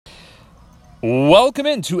Welcome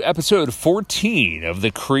into episode 14 of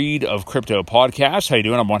the Creed of Crypto podcast. How you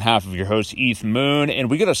doing? I'm one half of your host, Eth Moon,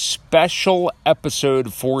 and we got a special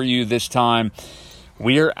episode for you this time.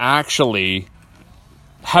 We are actually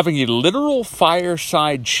having a literal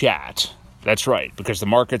fireside chat. That's right, because the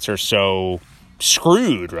markets are so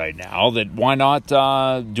screwed right now that why not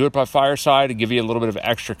do it by fireside and give you a little bit of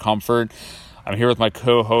extra comfort. I'm here with my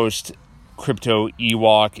co-host, Crypto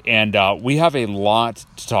Ewok, and we have a lot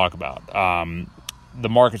to talk about. The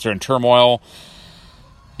markets are in turmoil.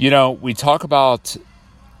 You know, we talk about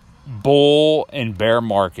bull and bear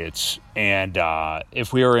markets, and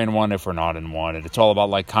if we are in one, if we're not in one, and it's all about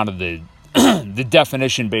like kind of the the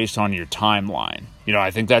definition based on your timeline. You know, I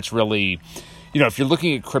think that's really, you know, if you're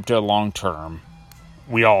looking at crypto long term,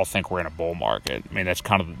 we all think we're in a bull market. I mean, that's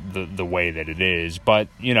kind of the way that it is. But,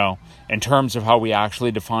 you know, in terms of how we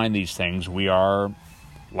actually define these things, we are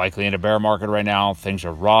likely in a bear market right now. Things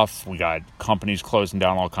are rough. We got companies closing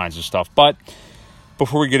down, all kinds of stuff. But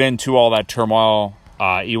before we get into all that turmoil,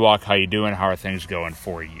 Ewok, how you doing? How are things going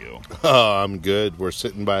for you? Oh, I'm good. We're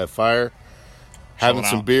sitting by a fire, having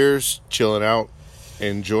some beers, chilling out,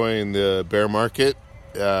 enjoying the bear market,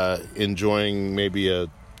 enjoying maybe a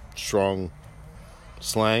strong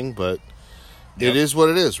slang, but It is what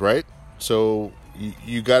it is, right? So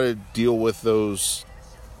you got to deal with those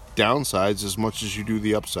downsides as much as you do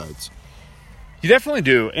the upsides. You definitely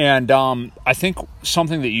do, and I think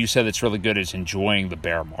something that you said that's really good is enjoying the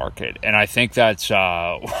bear market, and I think that's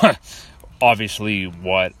obviously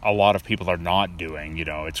what a lot of people are not doing. You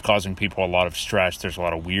know, it's causing people a lot of stress. There's a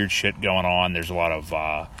lot of weird shit going on. There's a lot of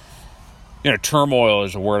turmoil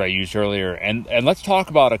is a word I used earlier, and let's talk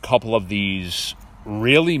about a couple of these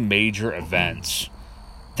really major events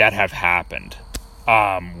that have happened.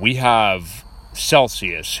 We have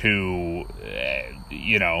Celsius, who,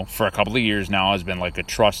 for a couple of years now has been like a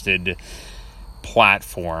trusted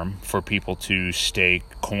platform for people to stake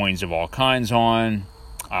coins of all kinds on,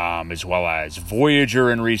 as well as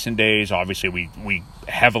Voyager in recent days. Obviously, we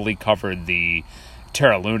heavily covered the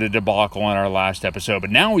Terra Luna debacle in our last episode,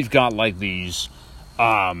 but now we've got like these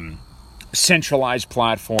centralized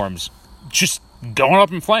platforms just going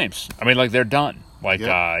up in flames. I mean, like, they're done. Like,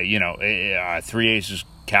 Three Aces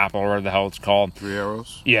Capital, or whatever the hell it's called. Three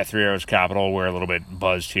Arrows? Yeah, Three Arrows Capital. We're a little bit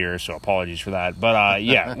buzzed here, so apologies for that. But,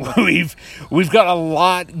 we've got a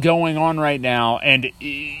lot going on right now, and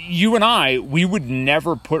you and I, we would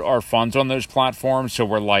never put our funds on those platforms, so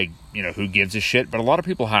we're like, who gives a shit? But a lot of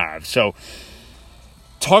people have. So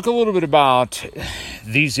talk a little bit about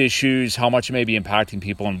these issues, how much it may be impacting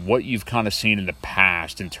people, and what you've kind of seen in the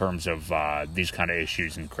past in terms of these kind of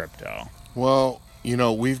issues in crypto. Well,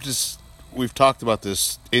 we've talked about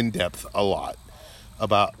this in depth a lot,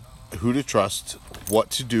 about who to trust,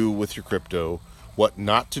 what to do with your crypto, what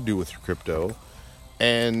not to do with your crypto.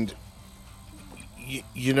 And,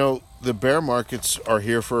 the bear markets are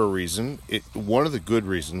here for a reason. One of the good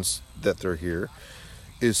reasons that they're here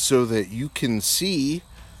is so that you can see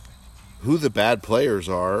who the bad players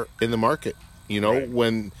are in the market. Right.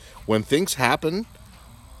 When things happen,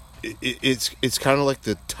 it's kind of like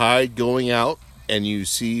the tide going out, and you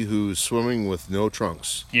see who's swimming with no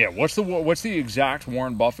trunks. Yeah, what's the exact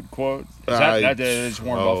Warren Buffett quote? That is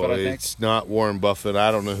Warren Buffett, I think. It's not Warren Buffett.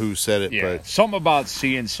 I don't know who said it, but something about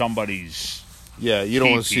seeing somebody's. Yeah, you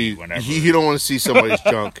don't want to see. You don't want to see somebody's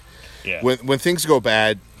junk. Yeah. When things go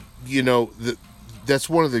bad, that's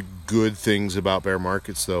one of the good things about bear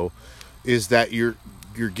markets, though, is that you're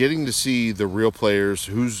getting to see the real players,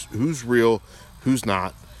 who's real, who's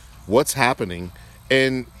not, what's happening,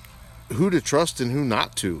 and who to trust and who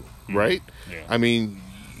not to, right? Yeah. I mean,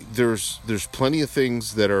 there's plenty of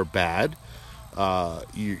things that are bad.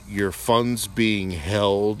 Your funds being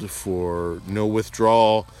held for no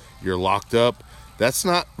withdrawal, you're locked up. That's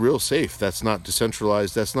not real safe. That's not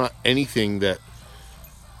decentralized. That's not anything that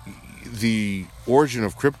the origin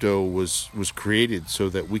of crypto was created so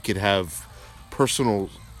that we could have personal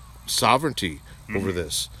sovereignty over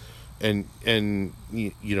this. And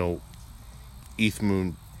Eth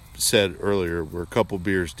Moon said earlier, we're a couple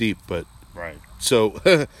beers deep, but right. So,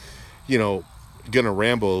 gonna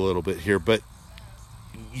ramble a little bit here, but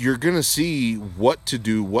you're gonna see what to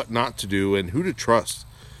do, what not to do, and who to trust.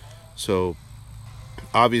 So,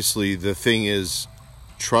 obviously, the thing is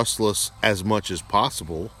trustless as much as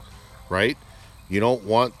possible, right? You don't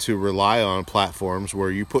want to rely on platforms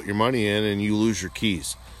where you put your money in and you lose your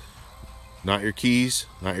keys. Not your keys,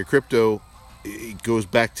 not your crypto. It goes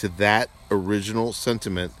back to that original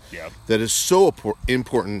sentiment that is so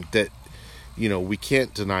important that, we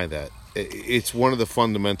can't deny that. It's one of the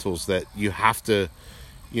fundamentals that you have to,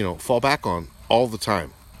 fall back on all the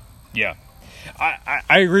time. Yeah.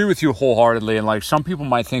 I agree with you wholeheartedly, and like some people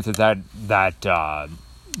might think that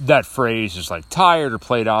phrase is like tired or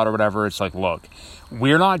played out or whatever. It's like, look,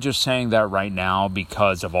 we're not just saying that right now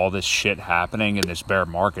because of all this shit happening in this bear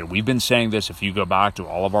market. We've been saying this, if you go back to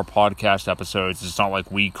all of our podcast episodes, it's not like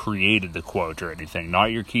we created the quote or anything. Not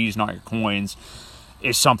your keys, not your coins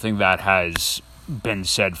is something that has been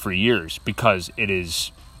said for years because it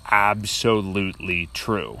is absolutely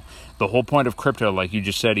true. The whole point of crypto, like you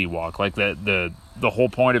just said, Ewok, like the whole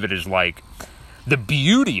point of it is like the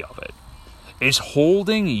beauty of it is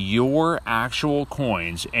holding your actual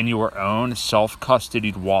coins in your own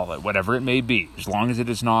self-custodied wallet, whatever it may be, as long as it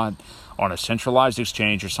is not on a centralized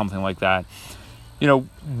exchange or something like that. You know,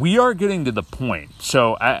 we are getting to the point.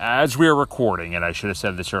 So as we are recording, and I should have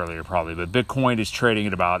said this earlier probably, but Bitcoin is trading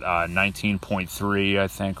at about 19.3, I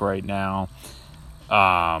think, right now.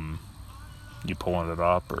 You pulling it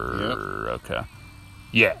up or yep. Okay?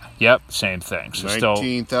 Yeah. Yep. Same thing. So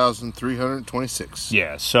 19,326.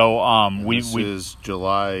 Yeah. So we is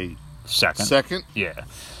July 2nd. Yeah.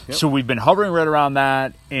 Yep. So we've been hovering right around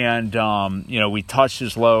that, and you know, we touched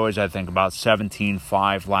as low as I think about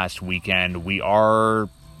 17.5 last weekend. We are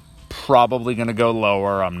probably going to go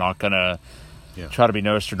lower. I'm not going to try to be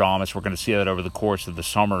Nostradamus. We're going to see that over the course of the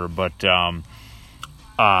summer, but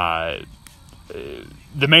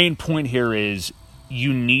the main point here is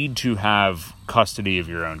you need to have custody of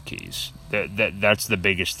your own keys. That's the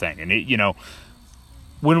biggest thing. And it, you know,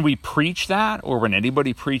 when we preach that, or when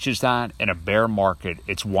anybody preaches that in a bear market,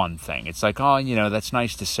 it's one thing. It's like, oh, you know, that's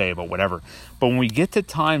nice to say, but whatever. But when we get to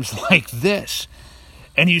times like this,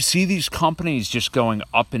 and you see these companies just going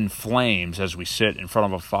up in flames as we sit in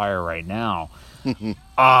front of a fire right now,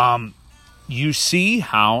 you see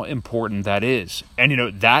how important that is. And, you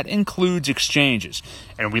know, that includes exchanges.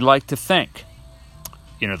 And we like to think,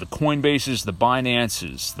 you know, the Coinbases, the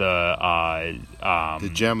Binances, the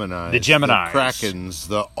Geminis, the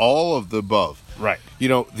Krakens, all of the above. Right. You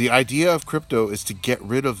know, the idea of crypto is to get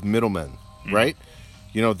rid of middlemen, right?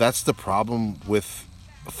 You know, that's the problem with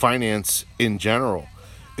finance in general,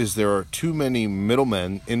 is there are too many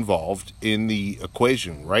middlemen involved in the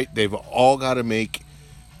equation, right? They've all got to make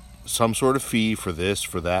some sort of fee for this,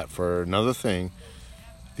 for that, for another thing.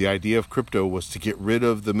 The idea of crypto was to get rid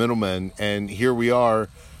of the middlemen, and here we are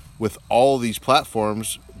with all these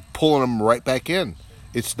platforms pulling them right back in.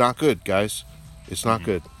 It's not good, guys. It's not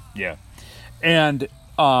good. Yeah. And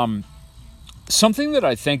something that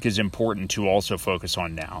I think is important to also focus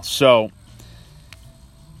on now. So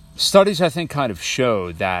studies, I think, kind of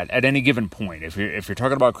show that at any given point, if you're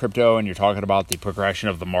talking about crypto and you're talking about the progression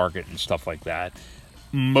of the market and stuff like that,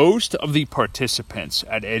 most of the participants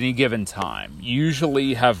at any given time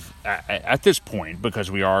usually have, at this point,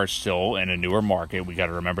 because we are still in a newer market, we got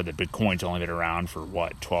to remember that Bitcoin's only been around for,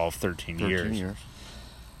 12, 13 years.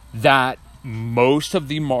 That most of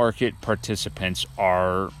the market participants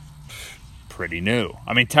are pretty new.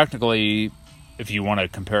 I mean, technically, if you want to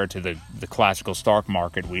compare it to the classical stock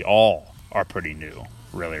market, we all are pretty new,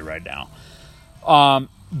 really, right now.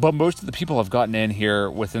 But most of the people have gotten in here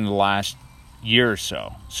within the last year or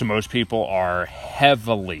so. So most people are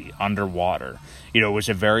heavily underwater. You know, it was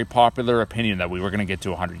a very popular opinion that we were going to get to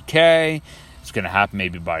 100K. It's going to happen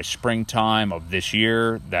maybe by springtime of this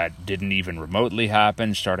year. That didn't even remotely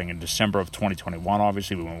happen. Starting in December of 2021,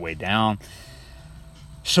 obviously, we went way down.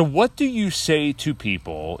 So what do you say to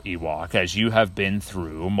people, Ewok, as you have been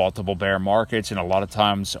through multiple bear markets, and a lot of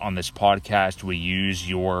times on this podcast we use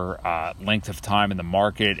your length of time in the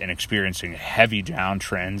market and experiencing heavy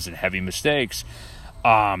downtrends and heavy mistakes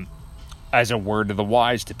as a word to the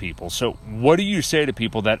wise to people. So what do you say to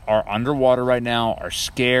people that are underwater right now, are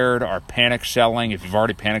scared, are panic selling? If you've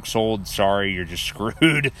already panic sold, sorry, you're just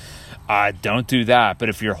screwed. Don't do that. But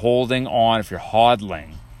if you're holding on, if you're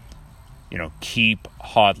hodling, you know, keep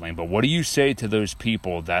hodling. But what do you say to those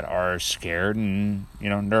people that are scared and, you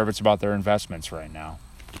know, nervous about their investments right now?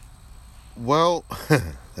 Well,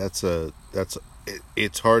 it's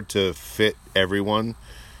hard to fit everyone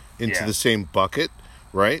into the same bucket,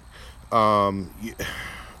 right?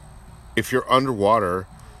 If you're underwater,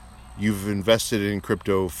 you've invested in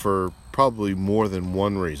crypto for probably more than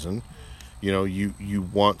one reason. You know, you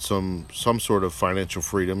want some sort of financial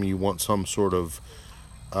freedom. You want some sort of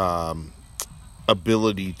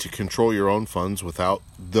ability to control your own funds without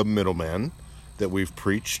the middleman that we've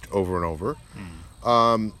preached over and over.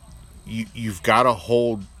 You've got to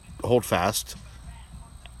hold fast.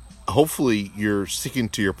 Hopefully you're sticking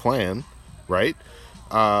to your plan, right?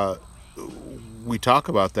 We talk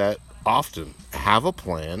about that often. Have a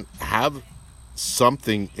plan, have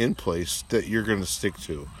something in place that you're going to stick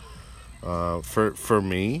to. For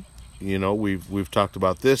me, You know, we've talked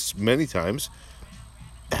about this many times.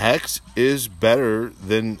 Hex is better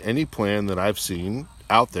than any plan that I've seen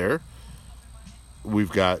out there.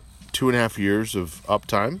 We've got 2.5 years of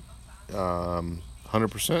uptime,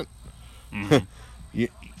 100%. Mm-hmm.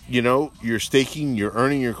 You know, you're staking, you're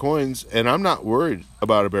earning your coins, and I'm not worried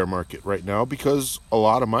about a bear market right now because a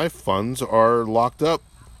lot of my funds are locked up,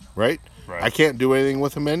 right? I can't do anything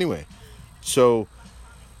with them anyway. So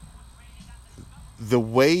the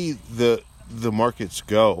way the markets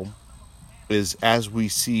go is as we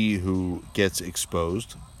see who gets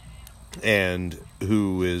exposed and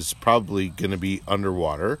who is probably going to be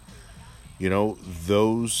underwater, you know,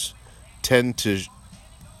 those tend to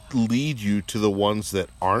lead you to the ones that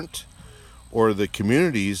aren't, or the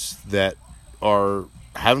communities that are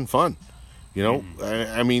having fun. You know,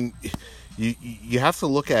 I mean, you have to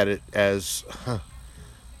look at it as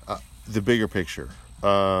the bigger picture.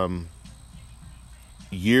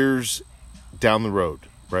 Years down the road,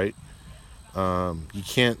 right? You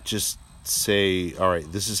can't just say, all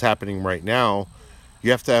right, this is happening right now.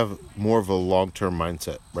 You have to have more of a long-term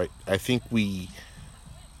mindset, right? I think we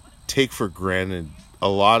take for granted a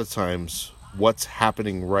lot of times what's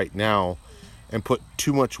happening right now and put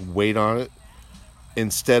too much weight on it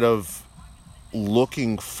instead of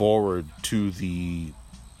looking forward to the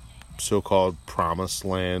so-called promised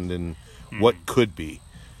land and what could be.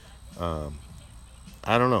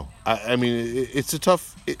 I don't know. I mean, it's a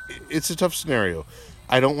tough scenario.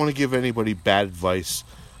 I don't want to give anybody bad advice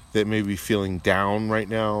that may be feeling down right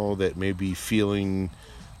now, that may be feeling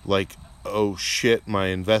like, oh shit, my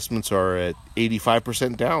investments are at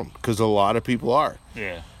 85% down, because a lot of people are.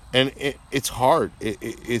 Yeah. And it's hard.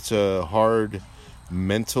 It's a hard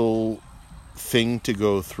mental thing to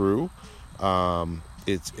go through.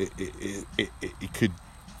 It could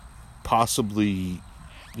possibly,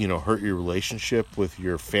 you know, hurt your relationship with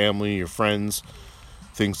your family, your friends,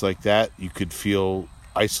 things like that. You could feel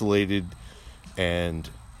isolated, and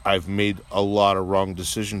I've made a lot of wrong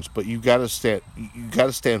decisions, but you got to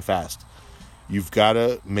stand fast. You've got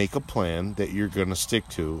to make a plan that you're going to stick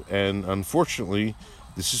to. And unfortunately,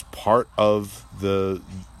 this is part of the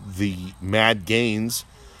mad gains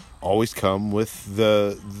always come with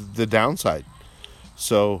the downside.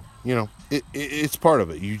 So, you know, it's part of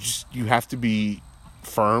it. You have to be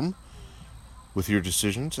firm with your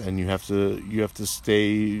decisions, and you have to stay,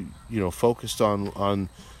 you know, focused on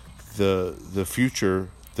the future,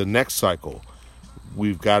 the next cycle.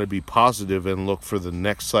 We've got to be positive and look for the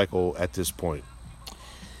next cycle at this point.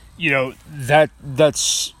 You know,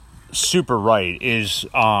 that's super right, is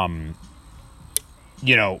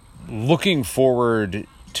you know, looking forward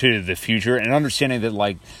to the future and understanding that,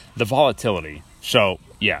 like, the volatility. So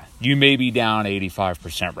yeah, you may be down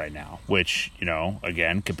 85% right now, which, you know,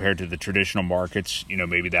 again, compared to the traditional markets, you know,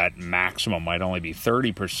 maybe that maximum might only be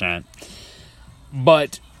 30%.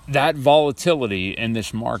 But that volatility in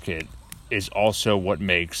this market is also what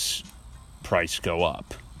makes price go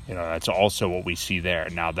up. You know, that's also what we see there.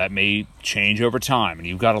 Now, that may change over time, and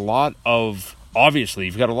you've got a lot of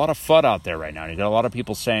FUD out there right now. You've got a lot of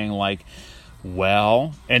people saying, like,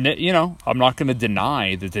 well, and you know, I'm not going to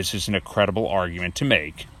deny that this is an incredible argument to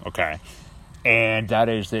make, okay? And that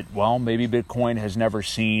is that, well, maybe Bitcoin has never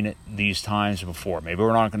seen these times before. Maybe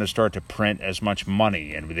we're not going to start to print as much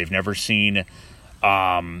money, and they've never seen, you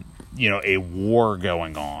know, a war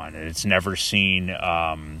going on, and it's never seen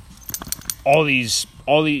all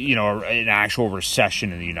the, you know, an actual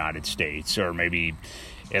recession in the United States, or maybe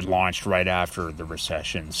it launched right after the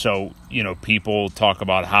recession. So, you know, people talk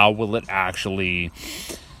about how will it actually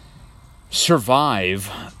survive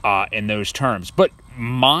in those terms. But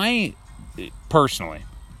personally,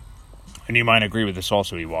 and you might agree with this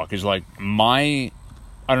also, Ewok, is like I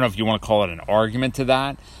don't know if you want to call it an argument to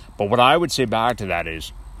that, but what I would say back to that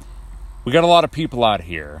is, we got a lot of people out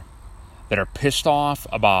here that are pissed off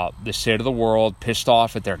about the state of the world, pissed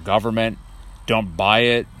off at their government, don't buy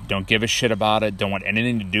it, don't give a shit about it, don't want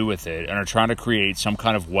anything to do with it, and are trying to create some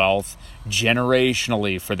kind of wealth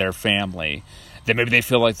generationally for their family that maybe they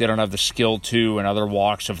feel like they don't have the skill to in other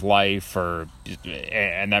walks of life,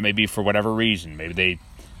 and that may be for whatever reason. Maybe they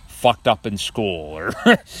fucked up in school, or,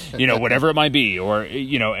 you know, whatever it might be, or,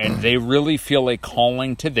 you know, and they really feel a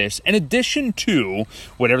calling to this, in addition to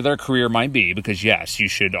whatever their career might be, because yes, you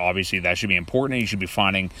should, obviously, that should be important, and you should be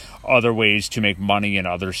finding other ways to make money and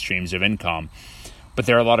other streams of income. But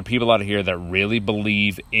there are a lot of people out here that really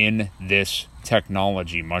believe in this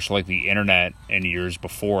technology, much like the internet in years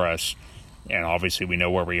before us, and obviously we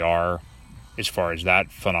know where we are as far as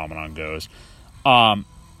that phenomenon goes.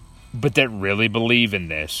 But that really believe in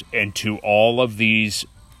this, and to all of these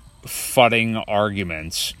fudding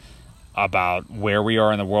arguments about where we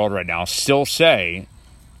are in the world right now still say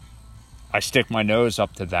I stick my nose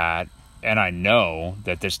up to that, and I know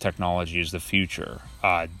that this technology is the future.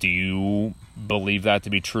 Do you believe that to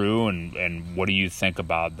be true? And what do you think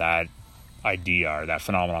about that idea or that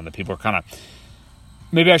phenomenon that people are kind of,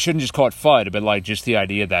 maybe I shouldn't just call it FUD, but like just the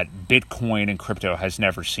idea that Bitcoin and crypto has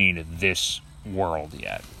never seen this world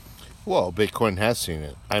yet? Well, Bitcoin has seen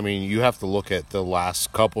it. I mean, you have to look at the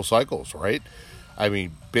last couple cycles, right? I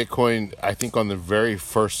mean, Bitcoin, I think on the very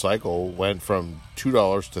first cycle went from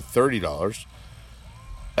 $2 to $30,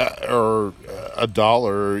 or a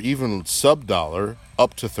dollar, or even sub-dollar,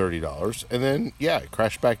 up to $30, and then, yeah, it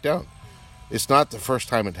crashed back down. It's not the first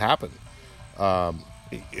time it happened.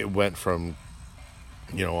 It went from,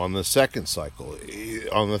 on the second cycle,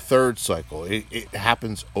 on the third cycle. It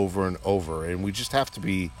happens over and over, and we just have to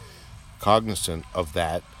be cognizant of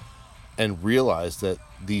that and realize that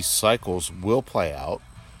these cycles will play out.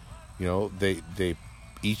 They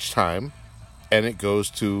each time, and it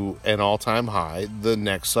goes to an all-time high the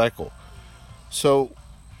next cycle. So,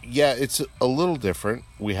 yeah, it's a little different.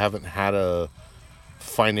 We haven't had a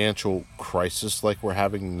financial crisis like we're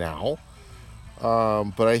having now.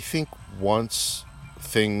 But I think once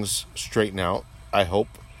things straighten out, I hope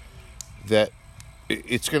that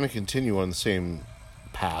it's going to continue on the same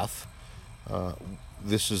path.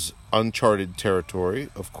 This is uncharted territory,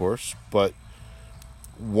 of course, but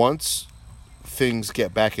once things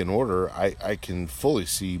get back in order, I can fully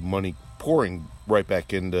see money pouring right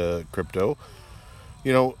back into crypto.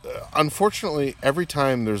 Unfortunately, every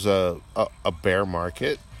time there's a bear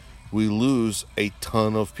market, we lose a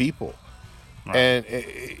ton of people. Right. And,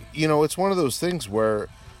 it's one of those things where,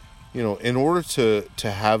 in order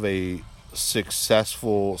to have a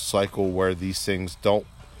successful cycle where these things don't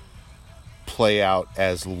play out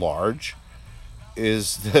as large,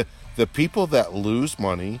 is the people that lose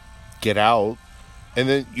money get out, and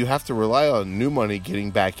then you have to rely on new money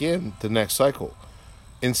getting back in the next cycle,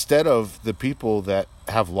 instead of the people that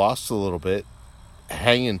have lost a little bit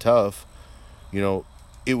hanging tough.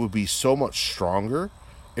 It would be so much stronger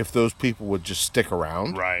if those people would just stick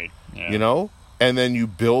around, right? Yeah. And then you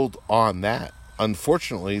build on that.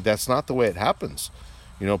 Unfortunately, that's not the way it happens.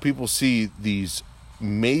 People see these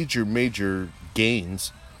major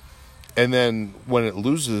gains, and then when it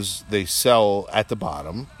loses, they sell at the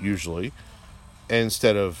bottom, usually,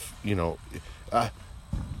 instead of, I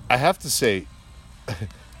have to say,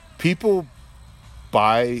 people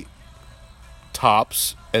buy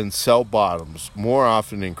tops and sell bottoms more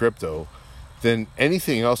often in crypto than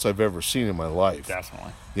anything else I've ever seen in my life.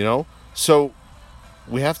 Definitely. So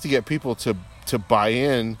we have to get people to buy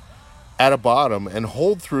in at a bottom and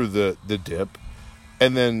hold through the dip,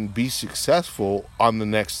 and then be successful on the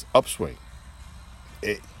next upswing.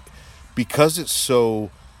 Because it's so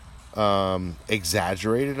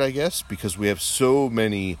exaggerated, I guess, because we have so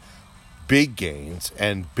many big gains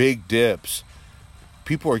and big dips,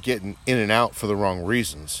 people are getting in and out for the wrong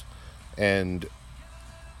reasons. And,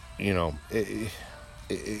 it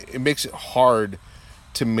makes it hard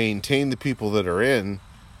to maintain the people that are in,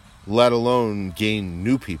 let alone gain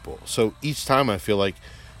new people. So each time I feel like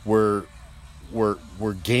we're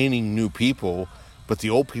gaining new people, but the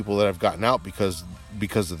old people that have gotten out because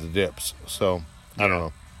of the dips. So I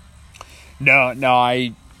don't know. No,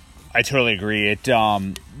 I totally agree. It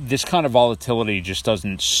this kind of volatility just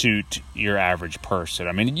doesn't suit your average person.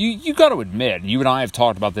 I mean, you got to admit, you and I have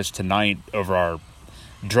talked about this tonight over our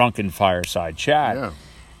drunken fireside chat. Yeah.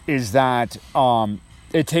 Is that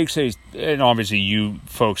it takes and obviously you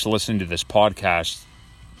folks listening to this podcast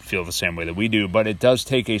feel the same way that we do, but it does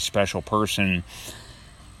take a special person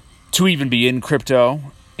to even be in crypto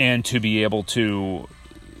and to be able to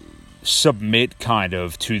submit kind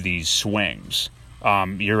of to these swings.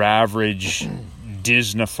 Your average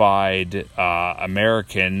Disneyfied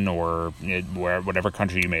American, or whatever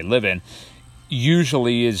country you may live in,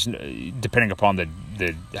 usually is, depending upon the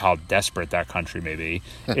how desperate that country may be,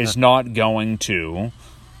 is not going to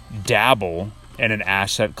dabble in an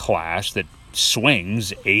asset class that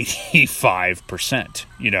swings 85%.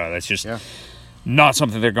 That's just not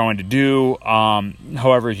something they're going to do.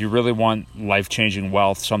 However, if you really want life-changing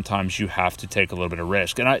wealth, sometimes you have to take a little bit of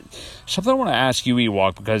risk. And something I want to ask you,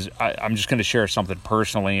 Ewok, because I'm just going to share something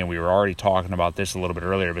personally, and we were already talking about this a little bit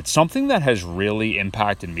earlier, but something that has really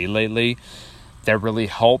impacted me lately, that really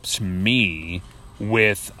helps me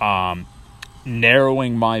with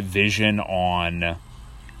narrowing my vision on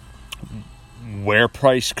where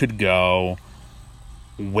price could go,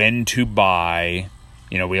 when to buy.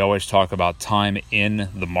 We always talk about time in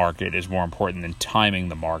the market is more important than timing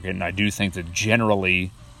the market, and I do think that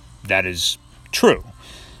generally that is true.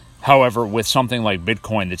 However, with something like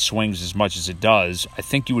Bitcoin that swings as much as it does, I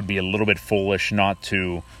think you would be a little bit foolish not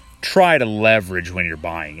to try to leverage when you're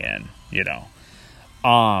buying in,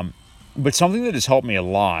 But something that has helped me a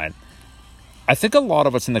lot, I think a lot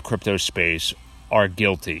of us in the crypto space are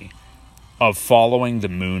guilty of following the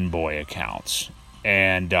Moon Boy accounts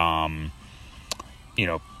and,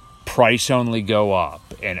 price only go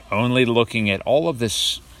up and only looking at all of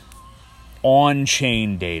this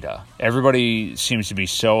on-chain data. Everybody seems to be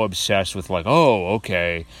so obsessed with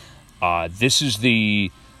this is the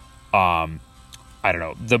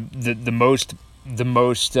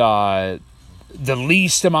the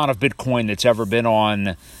least amount of Bitcoin that's ever been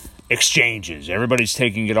on exchanges. Everybody's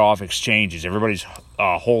taking it off exchanges. Everybody's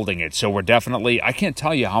holding it. So we're definitely, I can't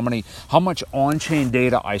tell you how much on-chain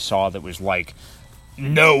data I saw that was like,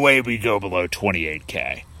 no way we go below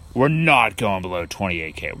 28K. We're not going below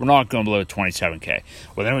 28K. We're not going below 27K.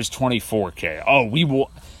 Well, then it was 24K. Oh, we will.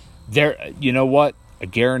 There. You know what? I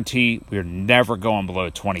guarantee we're never going below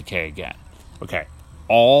 20K again. Okay.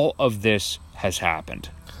 All of this has happened.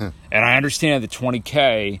 And I understand that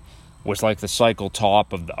 20K was like the cycle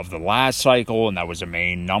top of the last cycle, and that was a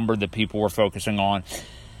main number that people were focusing on.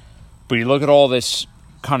 But you look at all this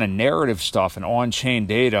kind of narrative stuff and on-chain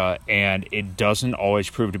data, and it doesn't always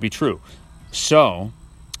prove to be true. So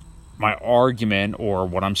my argument, or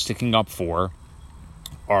what I'm sticking up for,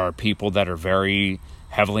 are people that are very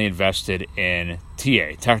heavily invested in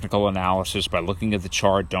TA, technical analysis, by looking at the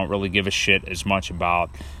chart, don't really give a shit as much about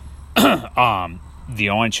the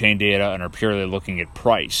on-chain data and are purely looking at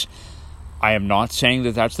price. I am not saying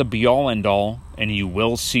that that's the be-all, end-all, and you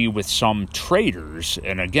will see with some traders,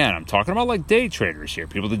 and again, I'm talking about like day traders here,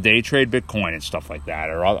 people that day trade Bitcoin and stuff like that,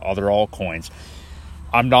 or other altcoins.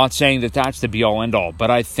 I'm not saying that that's the be-all, end-all, but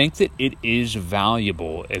I think that it is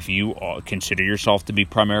valuable if you consider yourself to be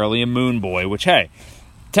primarily a moon boy, which, hey,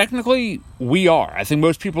 technically we are. I think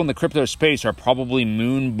most people in the crypto space are probably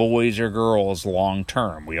moon boys or girls long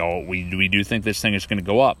term. We do think this thing is going to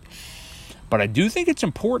go up. But I do think it's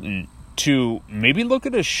important to maybe look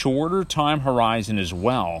at a shorter time horizon as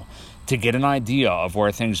well to get an idea of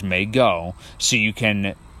where things may go, so you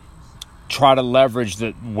can try to leverage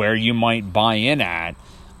where you might buy in at,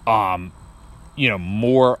 more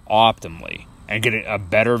optimally, and get a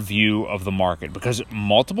better view of the market. Because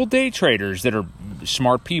multiple day traders that are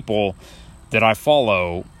smart people that I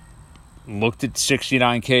follow looked at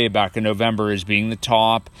 69K back in November as being the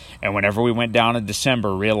top, and whenever we went down in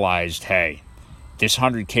December, realized, hey, this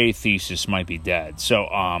 100K thesis might be dead. So,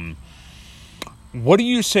 what do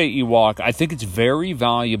you say, Ewok? I think it's very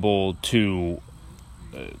valuable to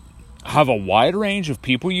have a wide range of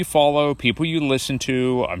people you follow, people you listen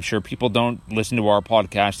to. I'm sure people don't listen to our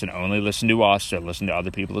podcast and only listen to us, or listen to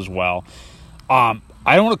other people as well. I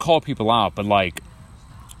don't want to call people out, but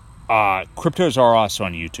Cryptos R Us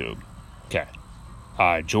on YouTube. Okay.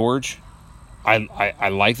 George, I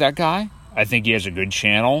like that guy. I think he has a good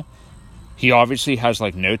channel. He obviously has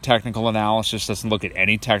no technical analysis, doesn't look at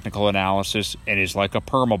any technical analysis, and is like a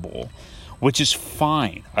permabull, which is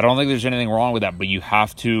fine. I don't think there's anything wrong with that, but you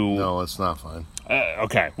have to... No, it's not fine.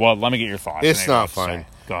 Okay, well, let me get your thoughts. It's not fine.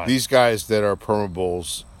 These guys that are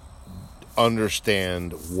permabulls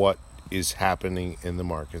understand what is happening in the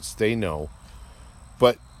markets. They know.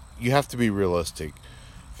 But you have to be realistic.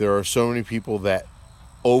 There are so many people that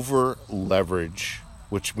over-leverage,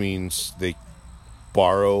 which means they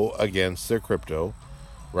borrow against their crypto,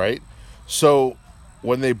 right? So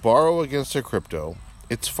when they borrow against their crypto,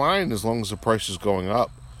 it's fine as long as the price is going up.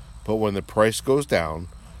 But when the price goes down,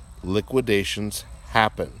 liquidations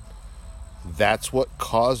happen. That's what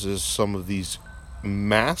causes some of these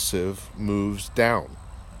massive moves down.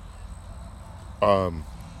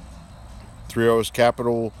 Three Arrows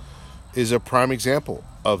Capital is a prime example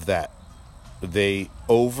of that. They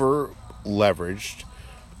over-leveraged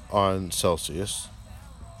on Celsius,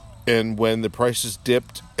 and when the prices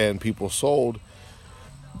dipped and people sold,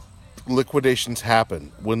 liquidations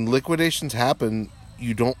happen. When liquidations happen,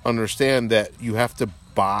 you don't understand that you have to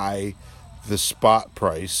buy the spot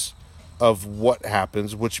price of what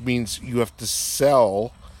happens, which means you have to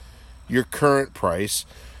sell your current price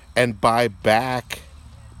and buy back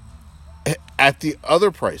at the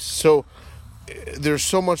other price. So there's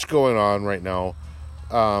so much going on right now,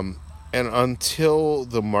 and until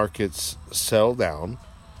the markets settle down,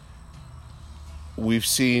 we've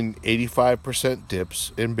seen 85%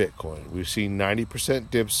 dips in Bitcoin. We've seen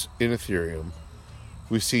 90% dips in Ethereum.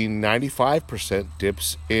 We've seen 95%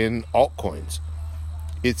 dips in altcoins.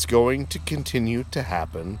 It's going to continue to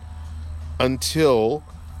happen until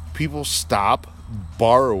people stop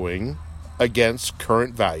borrowing against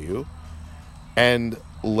current value and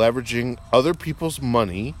leveraging other people's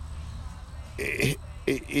money,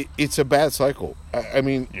 it's a bad cycle. I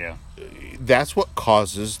mean, Yeah. That's what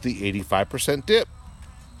causes the 85% dip,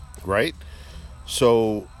 right?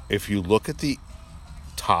 So if you look at the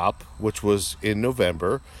top, which was in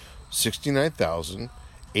November, 69,000,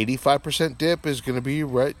 85% dip is going to be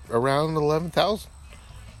right around 11,000.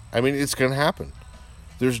 I mean, it's going to happen.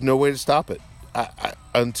 There's no way to stop it.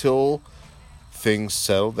 Until things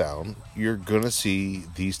settle down, you're going to see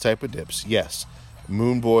these type of dips. Yes,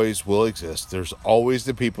 moon boys will exist. There's always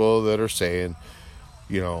the people that are saying,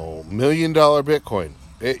 $1 million Bitcoin.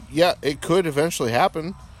 It could eventually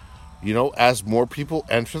happen. As more people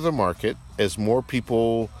enter the market, as more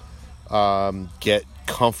people get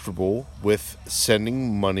comfortable with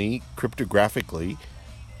sending money cryptographically,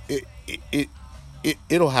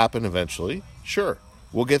 it'll happen eventually. Sure,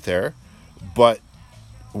 we'll get there, but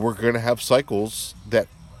we're going to have cycles that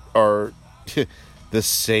are the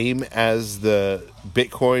same as the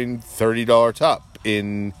Bitcoin $30 top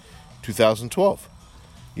in 2012.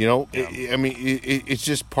 Yeah. It's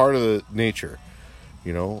just part of the nature,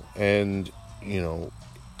 and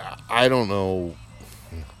I don't know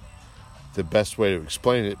the best way to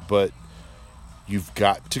explain it, but you've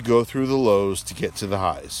got to go through the lows to get to the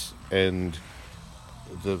highs, and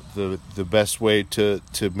the best way to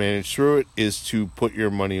manage through it is to put your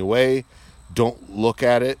money away. Don't look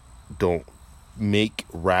at it. Don't make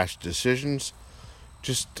rash decisions.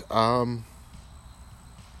 Just look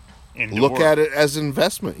at it as an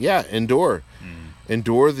investment. Yeah, endure.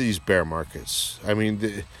 Endure these bear markets. I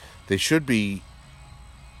mean, they should be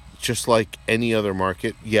just like any other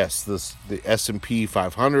market. Yes, the S&P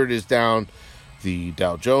 500 is down. The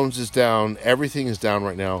Dow Jones is down. Everything is down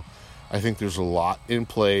right now. I think there's a lot in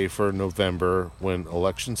play for November when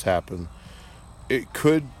elections happen. It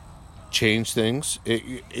could change things.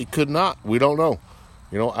 It could not. We don't know.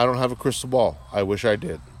 I don't have a crystal ball. I wish I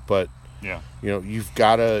did, but yeah. You've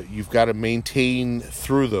got to maintain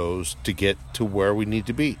through those to get to where we need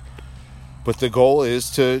to be. But the goal is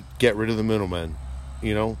to get rid of the middlemen.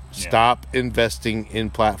 Stop investing in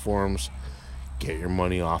platforms. Get your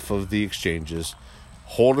money off of the exchanges.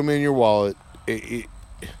 Hold them in your wallet.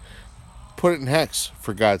 Put it in Hex,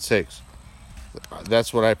 for God's sakes.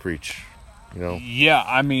 That's what I preach. Yeah,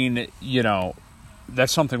 I mean,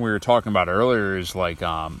 that's something we were talking about earlier is like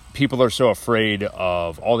people are so afraid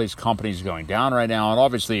of all these companies going down right now. And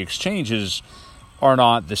obviously exchanges are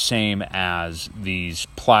not the same as these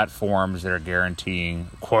platforms that are guaranteeing,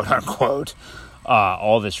 quote unquote,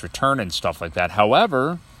 all this return and stuff like that.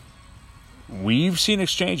 However, we've seen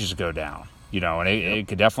exchanges go down, and it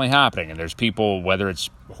could definitely happen. And there's people, whether it's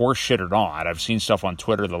horse shit or not, I've seen stuff on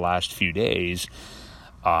Twitter the last few days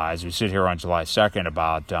as we sit here on July 2nd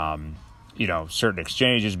about, certain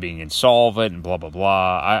exchanges being insolvent and blah, blah,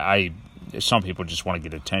 blah. Some people just want to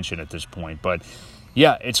get attention at this point. But,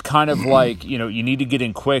 yeah, it's kind of like, you need to get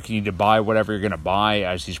in quick. You need to buy whatever you're going to buy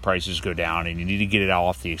as these prices go down, and you need to get it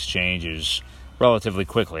off the exchanges relatively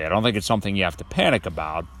quickly. I don't think it's something you have to panic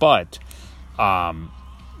about, but,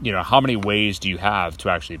 how many ways do you have to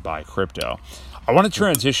actually buy crypto? I want to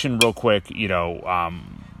transition real quick.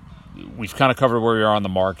 We've kind of covered where we are on the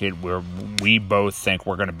market, where we both think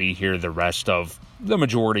we're going to be here the rest of the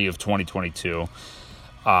majority of 2022.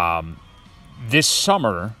 This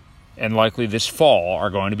summer and likely this fall are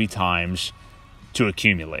going to be times to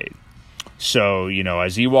accumulate. So,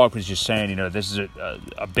 as Ewok was just saying, this is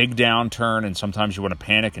a big downturn, and sometimes you want to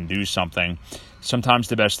panic and do something. Sometimes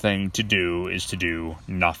the best thing to do is to do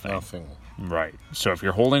nothing. Right. So if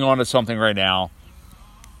you're holding on to something right now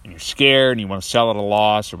and you're scared and you want to sell at a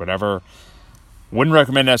loss or whatever, wouldn't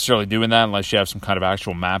recommend necessarily doing that unless you have some kind of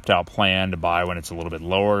actual mapped out plan to buy when it's a little bit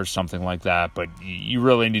lower or something like that. But you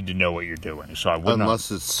really need to know what you're doing. So I wouldn't. Unless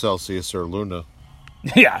it's Celsius or Luna.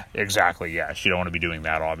 Yeah, exactly. Yes. You don't want to be doing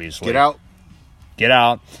that, obviously. Get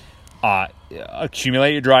out.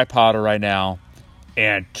 Accumulate your dry powder right now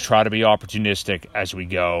and try to be opportunistic as we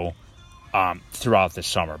go throughout this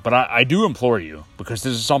summer. But I do implore you, because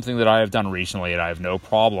this is something that I have done recently, and I have no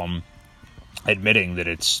problem admitting that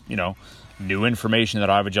it's, new information that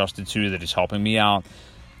I've adjusted to that is helping me out.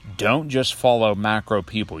 Don't just follow macro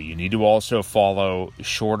people. You need to also follow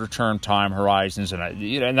shorter term time horizons. And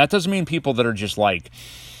and that doesn't mean people that are just like,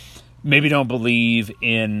 maybe don't believe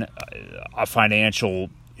in a financial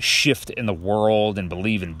shift in the world and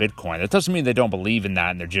believe in Bitcoin. That doesn't mean they don't believe in that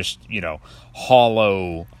and they're just,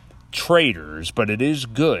 hollow traders, but it is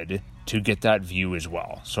good to get that view as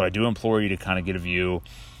well. So I do implore you to kind of get a view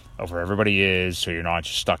of where everybody is, so you're not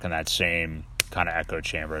just stuck in that same kind of echo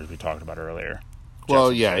chamber as we talked about earlier.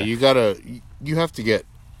 Well, yeah, you have to get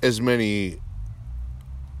as many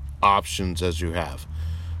options as you have.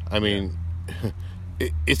 I mean,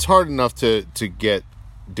 it's hard enough to get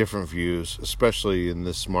different views, especially in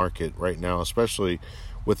this market right now, especially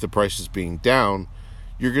with the prices being down.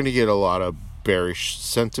 You're going to get a lot of bearish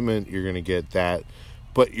sentiment. You're going to get that,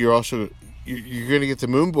 but you're going to get the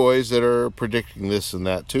moon boys that are predicting this and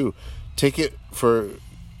that too. Take it for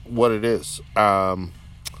what it is.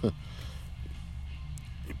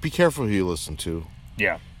 Be careful who you listen to.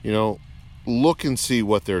 Yeah. Look and see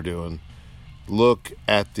what they're doing. Look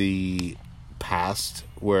at the past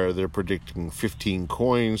where they're predicting 15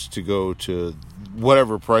 coins to go to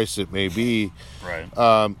whatever price it may be. Right.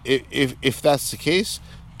 If that's the case,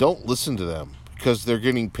 don't listen to them because they're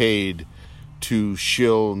getting paid to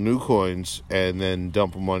shill new coins and then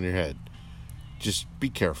dump them on your head. Just be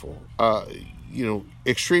careful.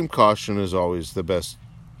 Extreme caution is always the best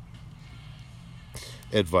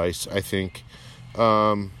advice, I think.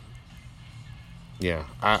 I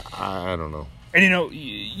don't know. And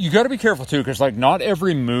you got to be careful too, because not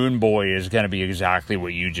every moon boy is going to be exactly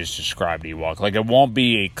what you just described, Ewok. It won't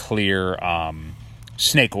be a clear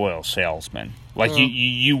snake oil salesman.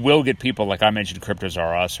 You will get people like I mentioned, Cryptos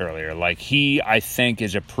R Us earlier. He, I think,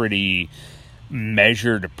 is a pretty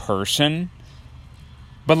measured person.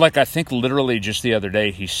 But I think literally just the other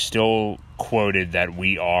day, he still quoted that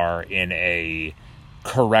we are in a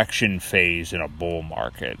correction phase in a bull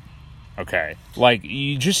market. Okay.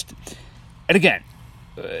 And again,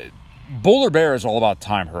 bull or bear is all about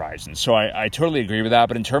time horizon. So I totally agree with that.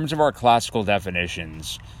 But in terms of our classical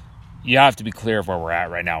definitions, you have to be clear of where we're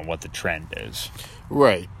at right now and what the trend is.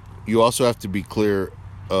 Right. You also have to be clear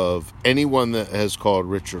of anyone that has called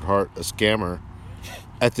Richard Heart a scammer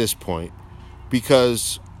at this point,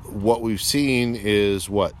 because what we've seen is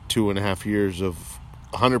 2.5 years of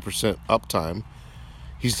 100% uptime.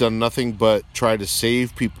 He's done nothing but try to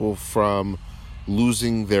save people from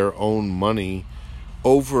losing their own money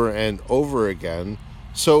over and over again.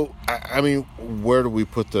 So, I mean, where do we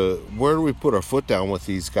put our foot down with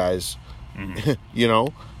these guys?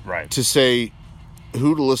 Mm-hmm. Right. To say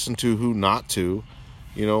who to listen to, who not to.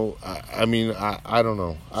 I don't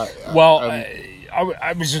know.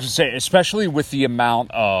 I was just going to say, especially with the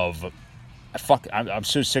amount of I'm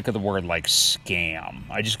so sick of the word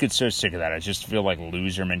scam. I just get so sick of that. I just feel like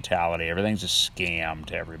loser mentality. Everything's a scam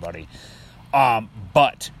to everybody.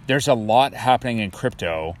 But there's a lot happening in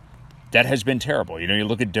crypto that has been terrible. You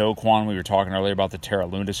look at Do Kwon. We were talking earlier about the Terra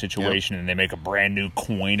Luna situation, and they make a brand new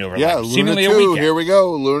coin over seemingly Luna 2. A weekend. Here we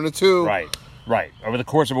go, Luna 2. Right. Over the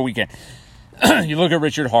course of a weekend. You look at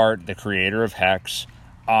Richard Heart, the creator of Hex.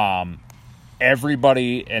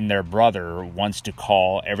 Everybody and their brother wants to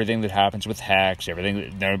call everything that happens with Hex, everything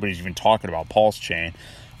that nobody's even talking about, Pulse Chain.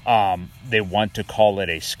 They want to call it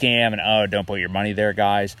a scam and, don't put your money there,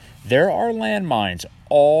 guys. There are landmines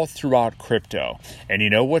all throughout crypto. And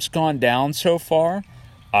you know what's gone down so far?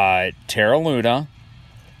 Terra Luna,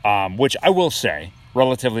 which I will say,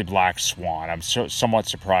 relatively black swan. I'm somewhat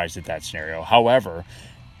surprised at that scenario. However,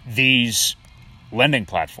 these lending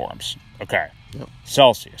platforms, okay, yep.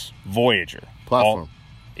 Celsius, Voyager. Platform.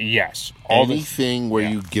 Yes. Anything where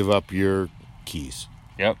you give up your keys.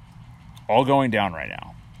 Yep. All going down right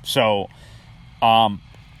now. So,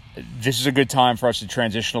 this is a good time for us to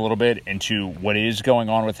transition a little bit into what is going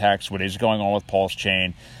on with Hex, what is going on with Pulse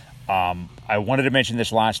Chain. I wanted to mention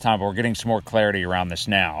this last time, but we're getting some more clarity around this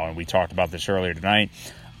now, and we talked about this earlier tonight.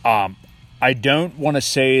 I don't want to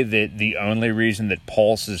say that the only reason that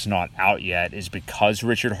Pulse is not out yet is because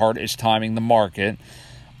Richard Heart is timing the market.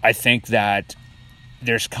 I think that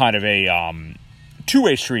there's kind of a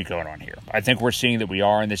two-way street going on here. I think we're seeing that we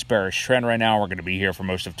are in this bearish trend right now. We're going to be here for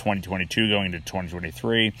most of 2022 going into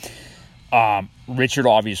 2023. Richard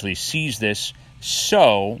obviously sees this,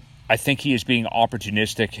 so I think he is being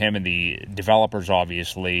opportunistic, him and the developers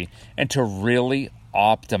obviously, into really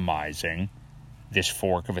optimizing this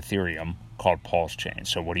fork of Ethereum called Pulse Chain.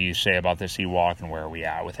 So what do you say about this, Ewok, and where are we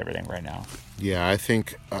at with everything right now? Yeah, I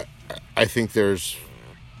think there's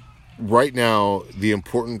right now the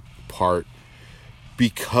important part,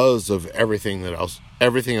 because of everything else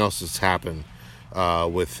that's happened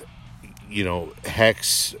with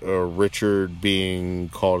Hex or Richard being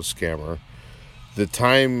called a scammer. The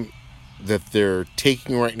time that they're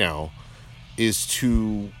taking right now is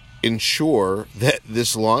to ensure that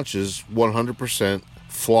this launch is 100%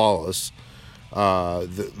 flawless.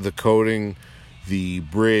 The coding, the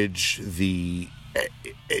bridge, the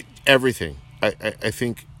everything. I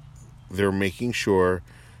think they're making sure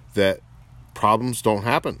that problems don't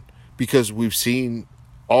happen, because we've seen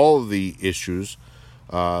all of the issues,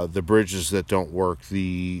 the bridges that don't work,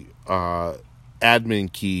 the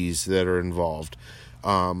admin keys that are involved.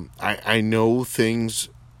 I know things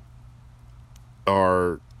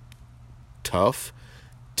are tough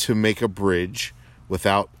to make a bridge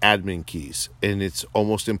without admin keys, and it's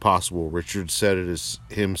almost impossible. Richard said it as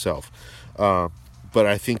himself. But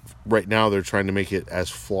I think right now they're trying to make it as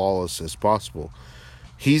flawless as possible.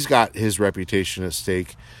 He's got his reputation at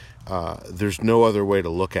stake. There's no other way to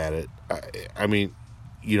look at it. I mean,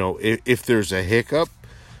 if there's a hiccup,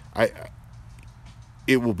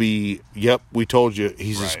 it will be, yep, we told you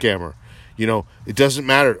he's a scammer. It doesn't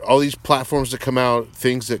matter. All these platforms that come out,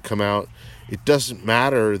 things that come out, it doesn't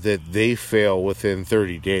matter that they fail within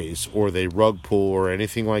 30 days or they rug pull or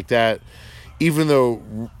anything like that. Even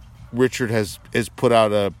though Richard has put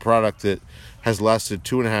out a product that has lasted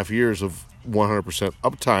 2.5 years of 100%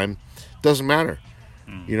 uptime, doesn't matter.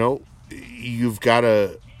 You've got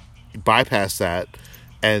to bypass that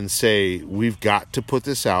and say, we've got to put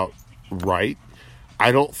this out right.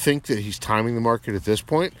 I don't think that he's timing the market at this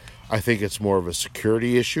point. I think it's more of a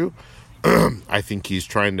security issue. I think he's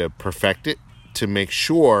trying to perfect it to make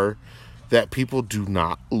sure that people do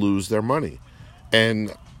not lose their money.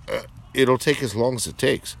 And it'll take as long as it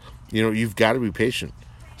takes. You've got to be patient.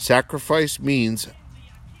 Sacrifice means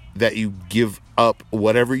that you give up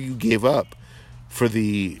whatever you gave up for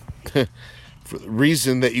the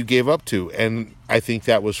reason that you gave up to. And I think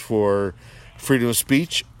that was for freedom of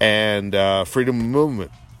speech and freedom of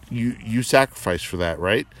movement. You sacrificed for that,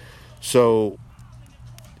 right? So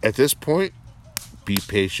at this point, be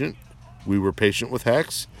patient. We were patient with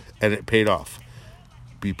Hex, and it paid off.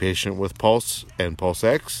 Be patient with Pulse and Pulse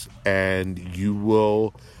X, and you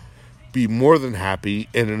will be more than happy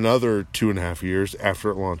in another 2.5 years after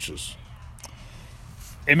it launches.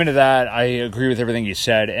 Amen to that. I agree with everything you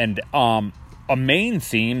said. And a main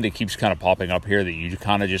theme that keeps kind of popping up here that you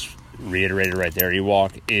kind of just reiterated right there,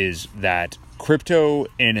 Ewok, is that crypto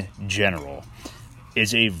in general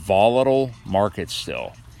is a volatile market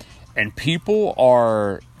still. And people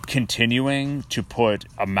are continuing to put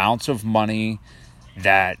amounts of money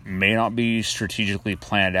that may not be strategically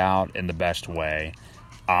planned out in the best way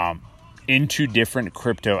into different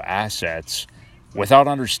crypto assets without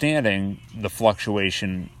understanding the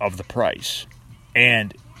fluctuation of the price.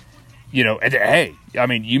 And, hey, I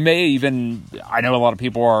mean, you may even, I know a lot of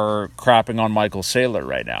people are crapping on Michael Saylor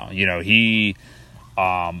right now. He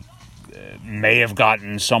may have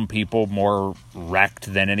gotten some people more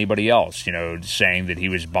wrecked than anybody else, saying that he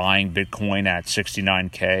was buying Bitcoin at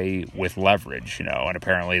 69K with leverage, and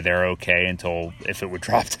apparently they're okay until if it would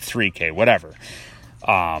drop to 3K, whatever.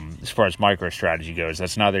 As far as MicroStrategy goes,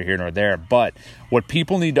 that's neither here nor there. But what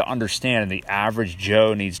people need to understand, and the average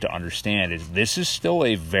Joe needs to understand, is this is still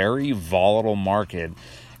a very volatile market.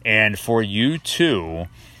 And for you to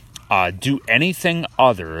do anything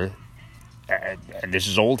other, and this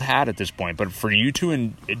is old hat at this point, but for you to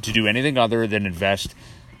do anything other than invest,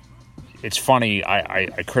 it's funny,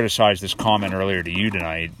 I criticized this comment earlier to you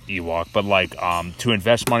tonight, Ewok, but to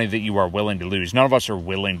invest money that you are willing to lose. None of us are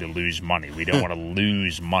willing to lose money. We don't want to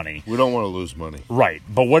lose money. We don't want to lose money. Right.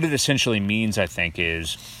 But what it essentially means, I think,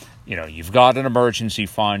 is, you've got an emergency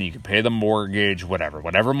fund, you can pay the mortgage,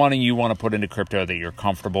 whatever money you want to put into crypto that you're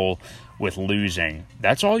comfortable with losing,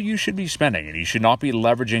 that's all you should be spending. And you should not be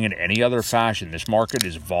leveraging in any other fashion. This market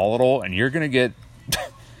is volatile, and you're going to get...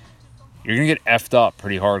 You're going to get effed up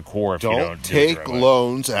pretty hardcore if you don't do it the take right way.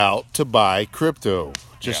 loans out to buy crypto.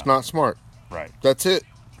 Just not smart. Right. That's it.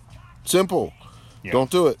 Simple. Yeah.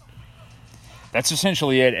 Don't do it. That's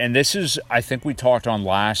essentially it. And this is, I think we talked on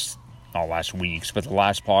last week's, but the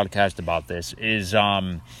last podcast about this is,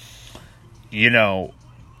 the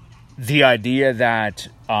idea that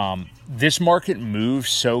this market moves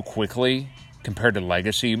so quickly compared to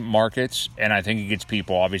legacy markets, and I think it gets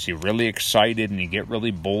people obviously really excited and you get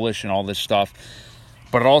really bullish and all this stuff,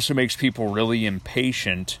 but it also makes people really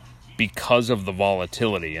impatient because of the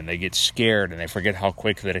volatility, and they get scared and they forget how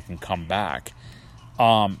quick that it can come back.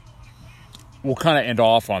 We'll kind of end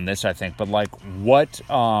off on this, I think, but what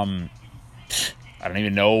I don't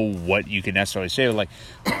even know what you can necessarily say,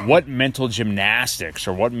 what mental gymnastics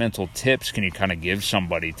or what mental tips can you kind of give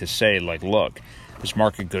somebody to say, look, this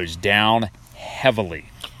market goes down heavily.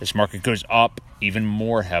 This market goes up even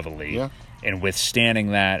more heavily. Yeah. And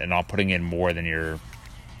withstanding that and not putting in more than you're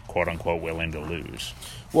quote-unquote willing to lose.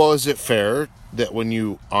 Well, is it fair that when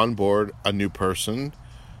you onboard a new person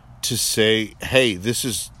to say, hey, this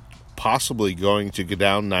is possibly going to go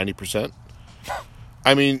down 90%?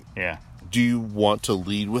 I mean, yeah. Do you want to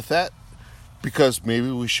lead with that? Because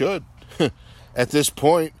maybe we should. At this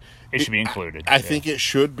point, it should be included. I think it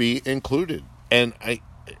should be included. And I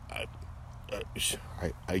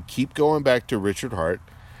keep going back to Richard Hart.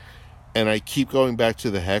 and I keep going back to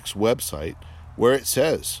the Hex website where it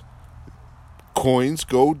says coins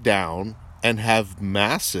go down and have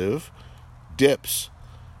massive dips.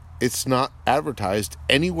 It's not advertised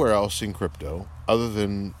anywhere else in crypto other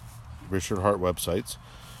than Richard Hart websites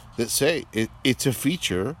that say it's a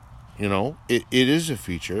feature. It is a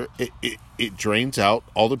feature. It drains out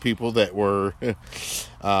all the people that were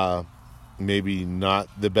maybe not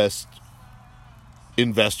the best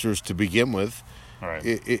investors to begin with.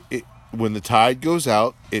 Right. When the tide goes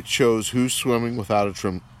out, it shows who's swimming without a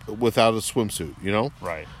swimsuit.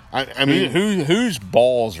 Right. I mean, whose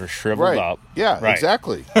balls are shriveled right. up? Yeah, right.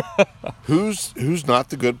 exactly. who's not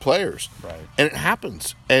the good players? Right. And it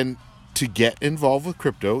happens. And to get involved with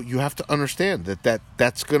crypto, you have to understand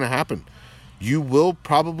that's going to happen. You will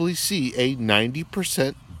probably see a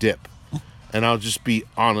 90% dip. And I'll just be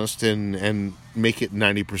honest and make it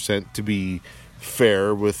 90% to be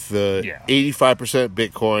fair with the 85%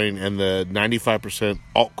 Bitcoin and the 95%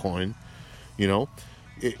 altcoin.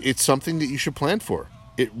 It's something that you should plan for.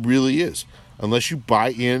 It really is. Unless you buy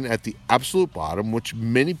in at the absolute bottom, which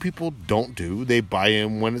many people don't do. They buy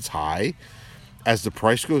in when it's high. As the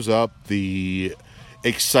price goes up, the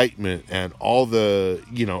excitement and all the,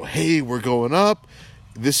 hey, we're going up.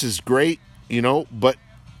 This is great, but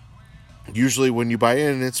usually when you buy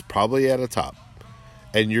in, it's probably at a top.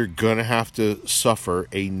 And you're going to have to suffer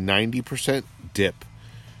a 90% dip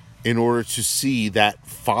in order to see that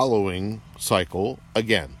following cycle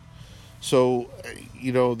again. So,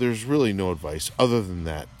 there's really no advice other than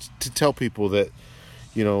that. To tell people that,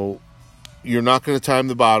 you're not going to time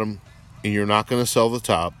the bottom and you're not going to sell the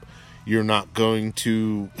top. You're not going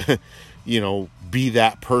to, be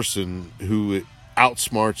that person who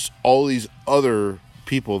outsmarts all these other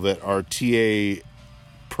people that are TA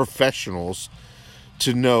professionals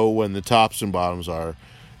to know when the tops and bottoms are.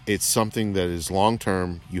 It's something that is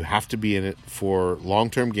long-term. You have to be in it for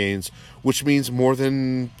long-term gains, which means more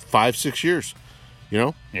than 5-6 years,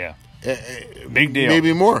 Yeah. Big deal.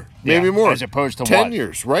 Maybe more. Maybe more. As opposed to 10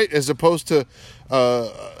 years, right? As opposed to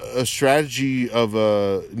a strategy of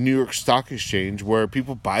a New York Stock Exchange where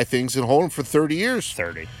people buy things and hold them for 30 years.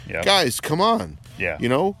 30, yeah. Guys, come on. Yeah.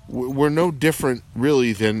 We're no different,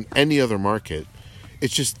 really, than any other market.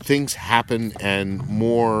 It's just things happen and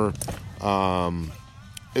more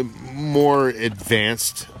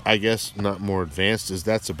advanced, I guess. Not more advanced, as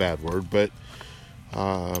that's a bad word, but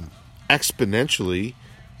exponentially,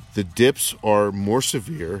 the dips are more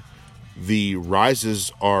severe. The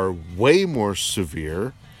rises are way more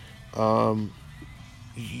severe. You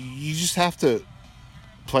just have to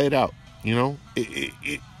play it out.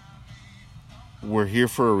 We're here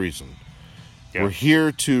for a reason. Yeah. We're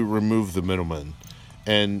here to remove the middleman.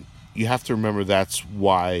 And you have to remember that's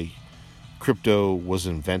why crypto was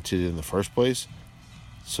invented in the first place.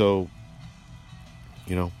 So,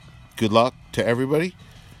 good luck to everybody.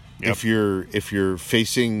 Yep. If you're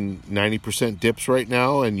facing 90% dips right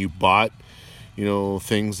now and you bought,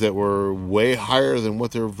 things that were way higher than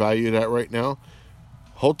what they're valued at right now,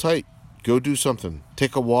 hold tight. Go do something.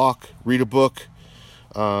 Take a walk. Read a book.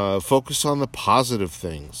 Focus on the positive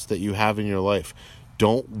things that you have in your life.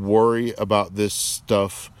 Don't worry about this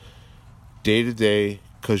stuff day to day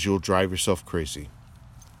because you'll drive yourself crazy.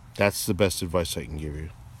 That's the best advice I can give you.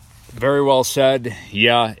 Very well said.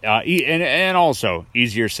 Yeah. And also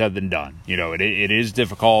easier said than done. It is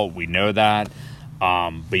difficult. We know that.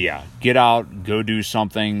 But yeah, get out, go do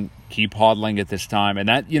something, keep hodling at this time. And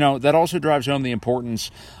that, that also drives home the importance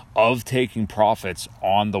of taking profits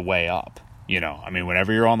on the way up.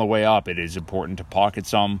 Whenever you're on the way up, it is important to pocket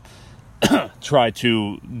some, try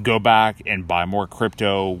to go back and buy more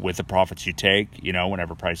crypto with the profits you take,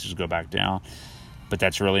 whenever prices go back down. But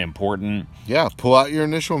that's really important. Yeah, pull out your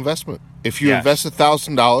initial investment. If you invest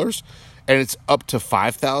 $1,000 and it's up to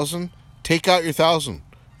 $5,000, take out your $1,000.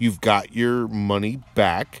 You've got your money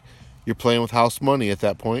back. You're playing with house money at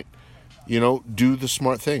that point. Do the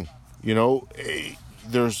smart thing.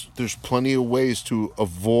 There's plenty of ways to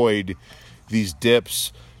avoid these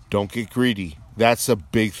dips. Don't get greedy. That's a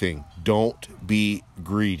big thing. Don't be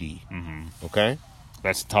greedy. Mm-hmm. Okay?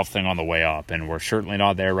 That's a tough thing on the way up, and we're certainly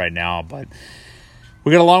not there right now, but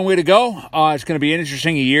we got a long way to go. It's going to be an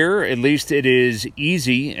interesting year. At least it is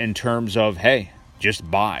easy in terms of, hey, just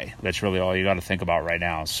buy. That's really all you got to think about right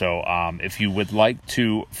now. So if you would like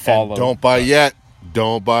to follow... And don't buy yet.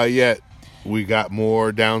 Don't buy yet. We got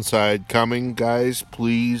more downside coming, guys.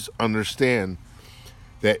 Please understand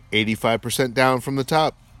that 85% down from the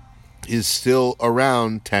top is still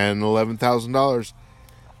around $10,000, $11,000.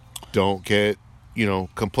 Don't get,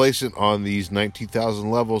 complacent on these 19,000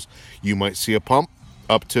 levels. You might see a pump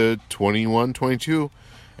up to 21, 22,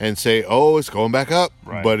 and say, oh, it's going back up,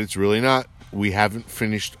 Right. but it's really not. We haven't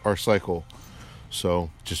finished our cycle. So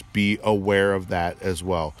just be aware of that as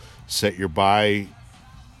well. Set your buy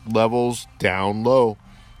levels down low,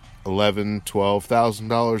 $11,000,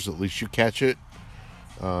 $12,000. At least you catch it.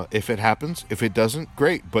 If it happens, if it doesn't,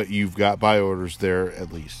 great. But you've got buy orders there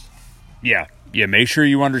at least. Yeah. Make sure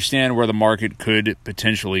you understand where the market could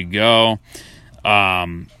potentially go,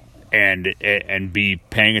 and be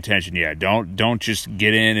paying attention. Yeah, don't just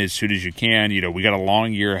get in as soon as you can. We got a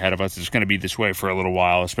long year ahead of us. It's going to be this way for a little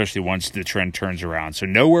while, especially once the trend turns around. So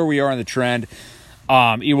know where we are in the trend.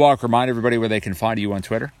 Ewok, remind everybody where they can find you on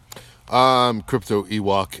Twitter. Crypto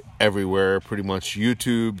Ewok everywhere, pretty much.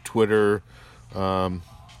 YouTube, Twitter. I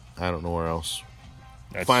don't know where else.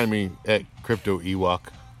 Find me at Crypto Ewok.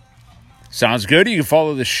 Sounds good. You can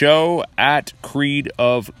follow the show at Creed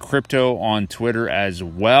of Crypto on Twitter as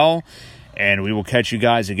well. And we will catch you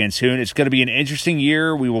guys again soon. It's going to be an interesting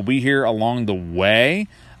year. We will be here along the way.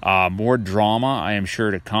 More drama, I am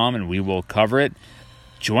sure, to come, and we will cover it.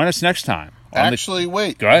 Join us next time. Actually,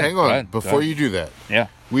 wait. Go ahead. Hang on. Go ahead. Before you do that. Yeah.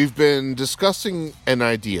 We've been discussing an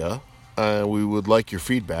idea. We would like your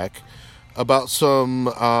feedback about some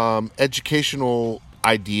educational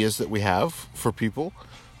ideas that we have for people,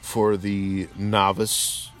 for the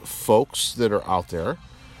novice folks that are out there.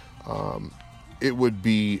 It would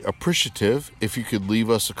be appreciative if you could leave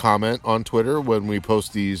us a comment on Twitter when we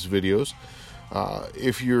post these videos.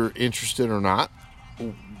 If you're interested or not,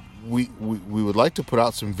 we would like to put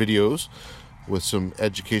out some videos with some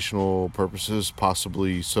educational purposes,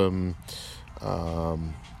 possibly some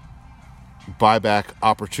buyback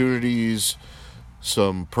opportunities,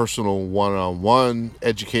 some personal one-on-one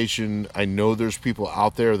education. I know there's people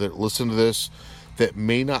out there that listen to this that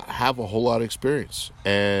may not have a whole lot of experience,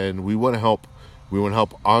 and we want to help. We want to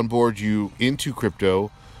help onboard you into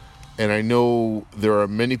crypto. And I know there are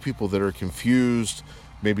many people that are confused,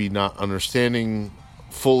 maybe not understanding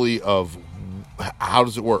fully of how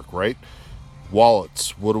does it work, right?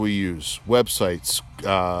 Wallets, what do we use? Websites,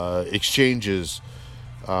 exchanges.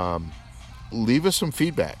 Leave us some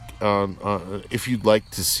feedback on if you'd like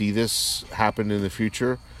to see this happen in the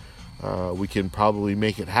future. We can probably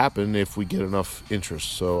make it happen if we get enough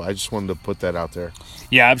interest. So I just wanted to put that out there.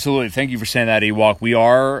 Yeah, absolutely. Thank you for saying that, Ewok. We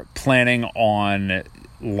are planning on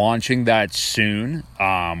launching that soon.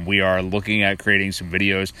 We are looking at creating some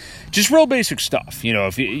videos, just real basic stuff.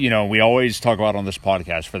 If we always talk about on this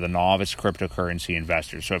podcast for the novice cryptocurrency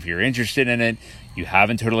investors. So if you're interested in it, you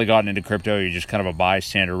haven't totally gotten into crypto, you're just kind of a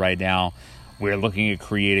bystander right now, we're looking at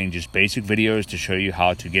creating just basic videos to show you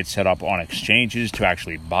how to get set up on exchanges to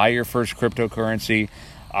actually buy your first cryptocurrency,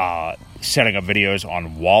 setting up videos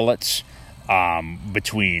on wallets,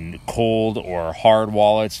 between cold or hard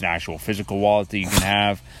wallets, an actual physical wallet that you can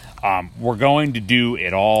have. We're going to do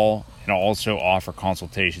it all and also offer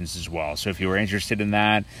consultations as well. So if you are interested in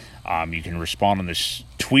that, you can respond on this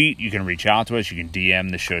tweet. You can reach out to us. You can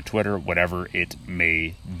DM the show Twitter, whatever it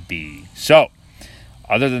may be. So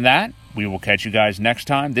other than that, we will catch you guys next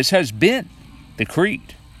time. This has been the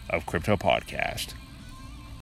Creed of Crypto Podcast.